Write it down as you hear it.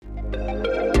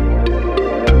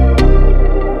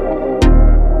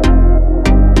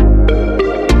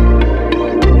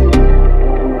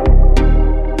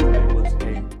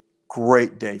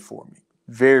Great day for me.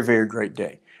 Very, very great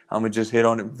day. I'm going to just hit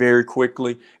on it very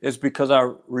quickly. It's because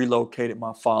I relocated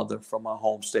my father from my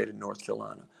home state of North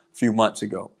Carolina a few months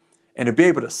ago. And to be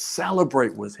able to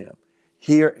celebrate with him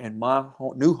here in my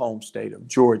new home state of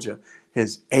Georgia,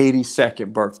 his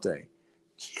 82nd birthday.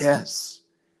 Yes,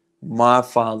 my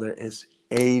father is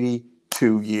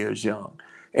 82 years young.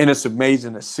 And it's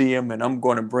amazing to see him, and I'm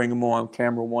going to bring him on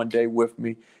camera one day with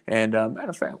me. And matter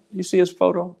of fact, you see his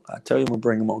photo? I tell you, I'm going to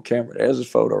bring him on camera. There's his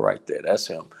photo right there. That's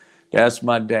him. That's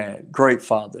my dad. Great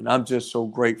father. And I'm just so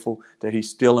grateful that he's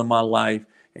still in my life,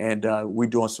 and we're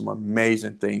doing some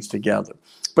amazing things together.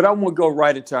 But I want to go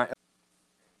right into our.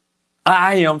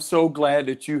 I am so glad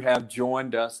that you have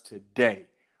joined us today.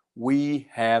 We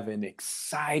have an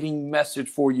exciting message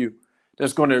for you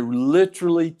that's going to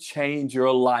literally change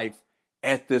your life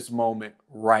at this moment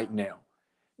right now.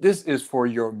 This is for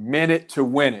your minute to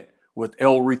win it with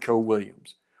Elrico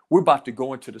Williams. We're about to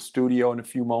go into the studio in a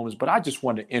few moments, but I just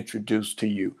want to introduce to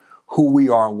you who we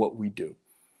are and what we do.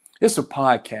 It's a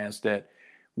podcast that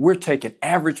we're taking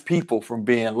average people from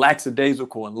being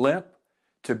lackadaisical and limp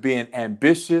to being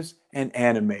ambitious and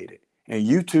animated, and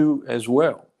you too as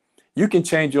well. You can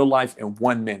change your life in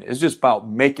 1 minute. It's just about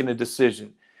making a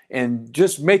decision and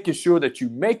just making sure that you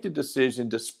make the decision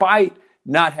despite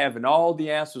not having all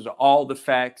the answers or all the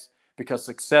facts, because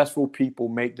successful people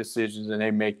make decisions and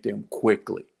they make them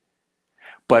quickly.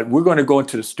 But we're going to go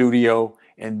into the studio,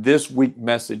 and this week's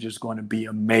message is going to be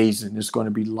amazing. It's going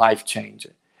to be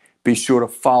life-changing. Be sure to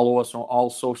follow us on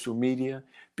all social media.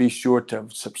 Be sure to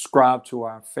subscribe to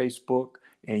our Facebook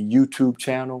and YouTube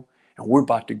channel. And we're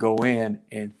about to go in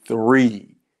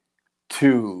 3,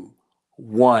 2,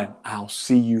 1. I'll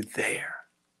see you there.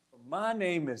 My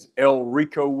name is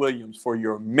Elrico Williams for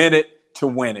your minute to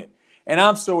win it. And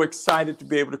I'm so excited to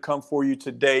be able to come for you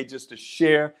today just to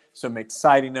share some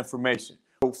exciting information.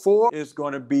 So 4 is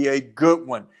going to be a good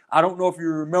one. I don't know if you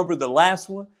remember the last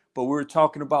one, but we're going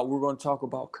to talk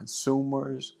about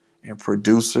consumers and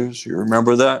producers. You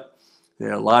remember that?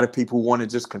 There are a lot of people who want to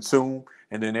just consume,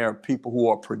 and then there are people who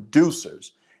are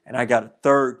producers. And I got a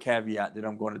third caveat that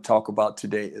I'm going to talk about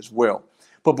today as well.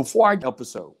 But before I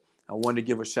episode, I want to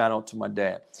give a shout out to my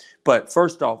dad. But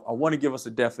first off, I want to give us a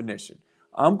definition.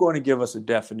 I'm going to give us a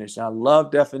definition. I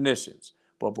love definitions.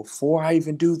 But before I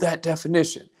even do that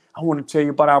definition, I want to tell you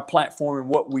about our platform and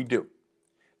what we do.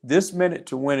 This minute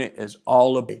to win it is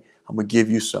all about. I'm going to give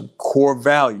you some core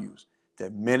values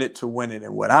that minute to win it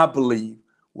and what I believe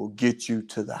will get you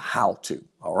to the how to.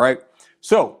 All right.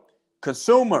 So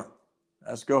consumer,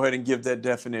 let's go ahead and give that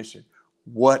definition.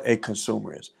 What a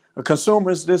consumer is. A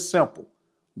consumer is this simple.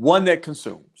 One that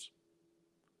consumes,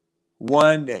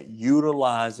 one that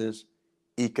utilizes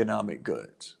economic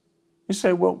goods. You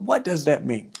say, well, what does that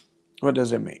mean? What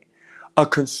does it mean? A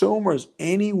consumer is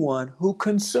anyone who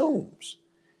consumes,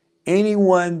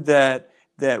 anyone that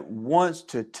wants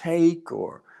to take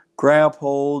or grab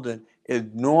hold, and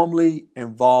it normally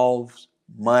involves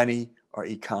money or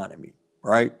economy,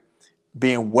 right?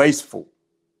 Being wasteful,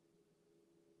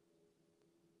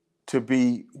 to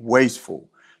be wasteful,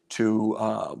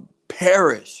 to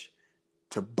perish,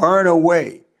 to burn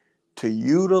away, to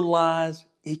utilize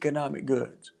economic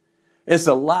goods. It's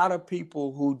a lot of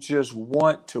people who just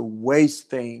want to waste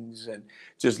things and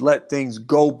just let things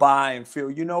go by and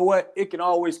feel, you know what, it can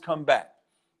always come back.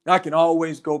 I can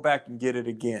always go back and get it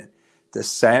again. The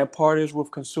sad part is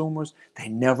with consumers, they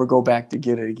never go back to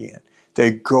get it again.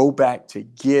 They go back to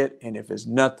get, and if there's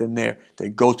nothing there, they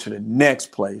go to the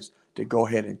next place to go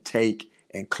ahead and take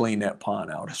and clean that pond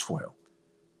out as well.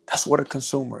 That's what a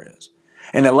consumer is.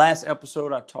 In the last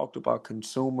episode, I talked about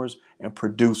consumers and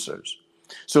producers.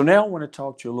 So now I want to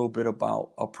talk to you a little bit about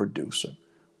a producer.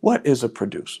 What is a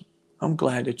producer? I'm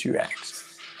glad that you asked.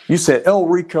 You said,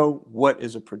 Elrico, what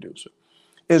is a producer?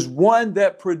 Is one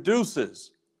that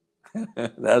produces.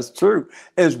 That's true.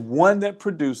 Is one that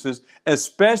produces,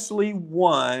 especially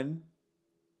one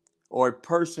or a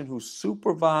person who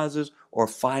supervises or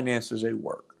finances a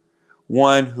work.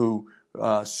 One who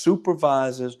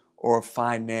supervises or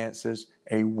finances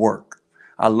a work.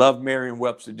 I love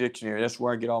Merriam-Webster Dictionary. That's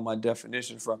where I get all my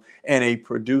definitions from. And a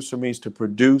producer means to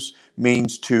produce,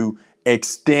 means to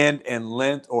extend in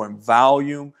length or in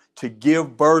volume, to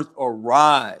give birth or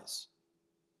rise.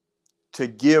 To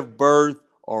give birth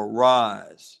or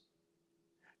rise.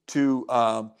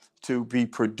 To be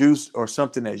produced, or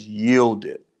something that's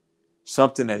yielded.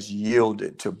 Something that's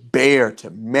yielded, to bear, to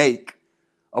make.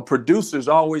 A producer is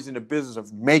always in the business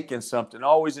of making something,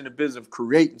 always in the business of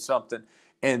creating something,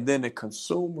 and then the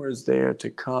consumer is there to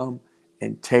come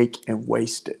and take and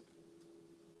waste it.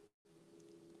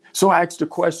 So I asked the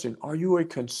question, are you a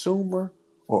consumer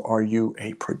or are you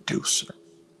a producer?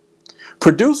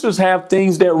 Producers have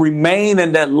things that remain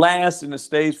and that last in the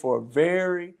stage for a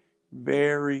very,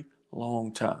 very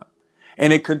long time.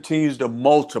 And it continues to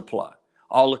multiply.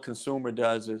 All a consumer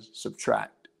does is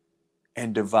subtract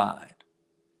and divide.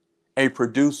 A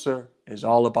producer is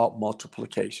all about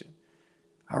multiplication.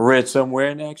 I read somewhere,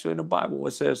 and actually in the Bible,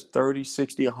 it says 30,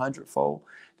 60, 100-fold.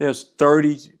 There's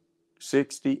 30,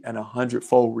 60, and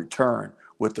 100-fold return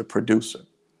with the producer.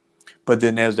 But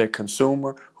then there's that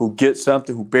consumer who gets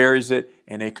something, who buries it,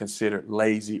 and they consider it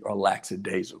lazy or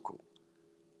lackadaisical.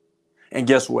 And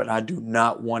guess what? I do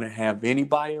not want to have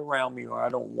anybody around me, or I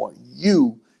don't want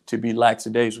you to be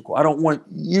lackadaisical. I don't want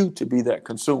you to be that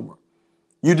consumer.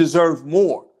 You deserve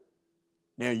more.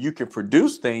 Now, you can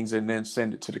produce things and then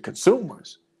send it to the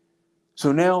consumers.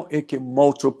 So now it can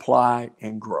multiply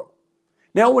and grow.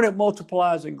 Now, when it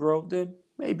multiplies and grows, then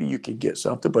maybe you can get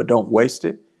something, but don't waste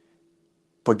it.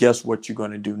 But guess what you're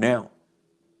going to do now?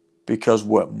 Because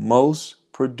what most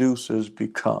producers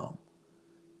become,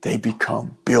 they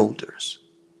become builders.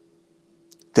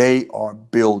 They are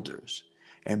builders.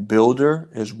 And builder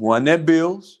is one that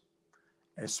builds,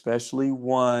 especially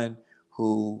one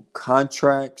who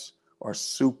contracts or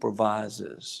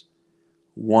supervises,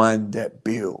 one that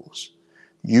builds.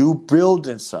 You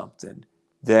building something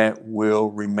that will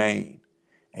remain.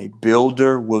 A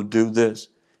builder will do this.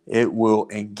 It will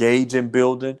engage in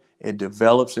building. It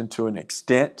develops into an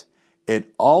extent.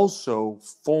 It also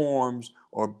forms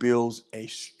or builds a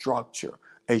structure.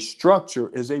 A structure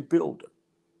is a builder.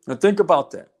 Now think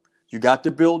about that. You got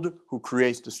the builder who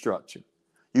creates the structure.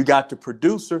 You got the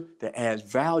producer that adds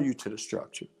value to the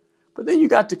structure. But then you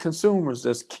got the consumers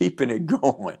that's keeping it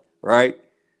going, right?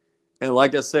 And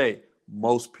like I say,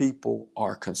 most people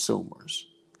are consumers.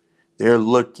 They're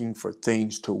looking for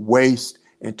things to waste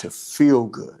and to feel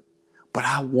good. But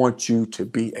I want you to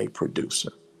be a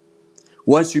producer.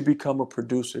 Once you become a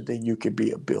producer, then you can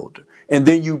be a builder. And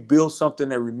then you build something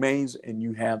that remains and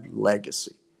you have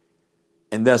legacy.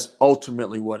 And that's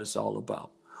ultimately what it's all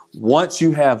about. Once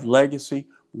you have legacy,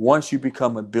 once you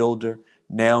become a builder,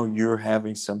 now you're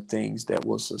having some things that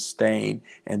will sustain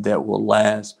and that will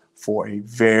last for a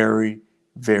very,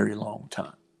 very long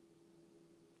time.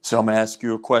 So I'm going to ask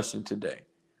you a question today.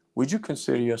 Would you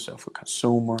consider yourself a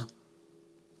consumer,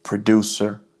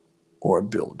 producer, or a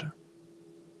builder?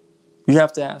 You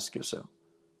have to ask yourself,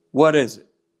 what is it?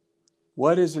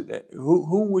 What is it that,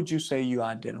 who would you say you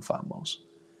identify most?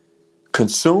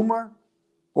 Consumer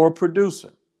or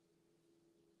producer?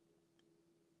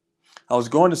 I was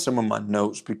going to some of my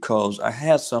notes because I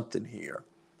had something here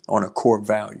on a core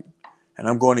value, and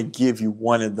I'm going to give you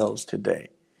one of those today.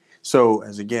 So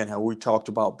as again, how we talked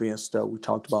about being stuck, we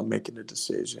talked about making a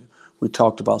decision, we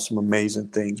talked about some amazing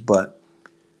things, but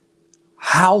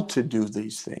how to do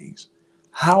these things,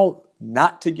 how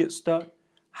not to get stuck,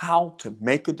 how to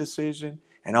make a decision,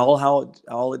 and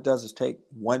all it does is take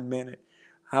 1 minute.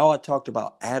 How I talked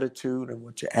about attitude and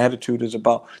what your attitude is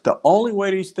about. The only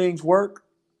way these things work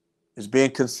is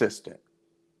being consistent.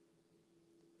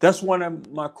 That's one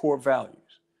of my core values.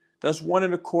 That's one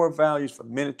of the core values for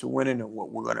Minute to Winning, and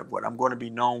what I'm going to be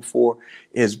known for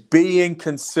is being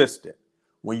consistent.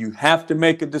 When you have to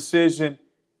make a decision,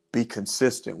 be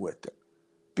consistent with it.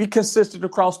 Be consistent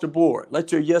across the board.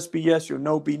 Let your yes be yes, your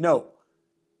no be no.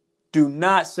 Do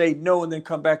not say no and then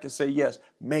come back and say yes.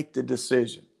 Make the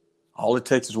decision. All it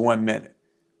takes is 1 minute,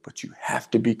 but you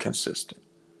have to be consistent.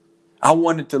 I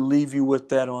wanted to leave you with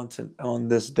that on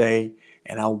this day,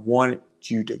 and I wanted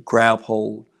you to grab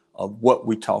hold of what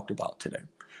we talked about today.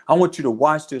 I want you to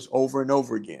watch this over and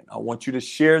over again. I want you to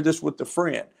share this with a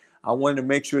friend. I wanted to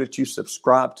make sure that you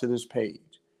subscribe to this page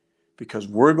because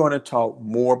we're going to talk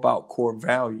more about core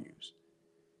values.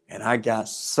 And I got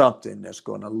something that's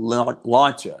going to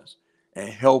launch us and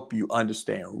help you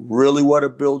understand really what a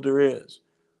builder is,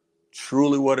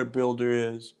 truly what a builder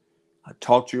is. I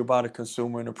talked to you about a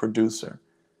consumer and a producer,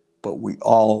 but we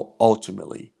all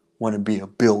ultimately want to be a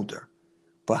builder.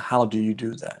 But how do you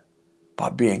do that? By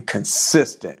being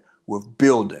consistent with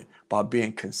building, by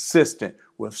being consistent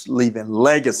with leaving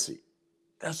legacy.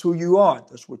 That's who you are.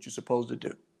 That's what you're supposed to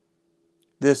do.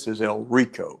 This is El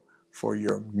Rico for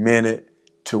your Minute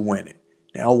to Win It.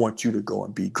 Now I want you to go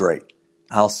and be great.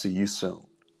 I'll see you soon.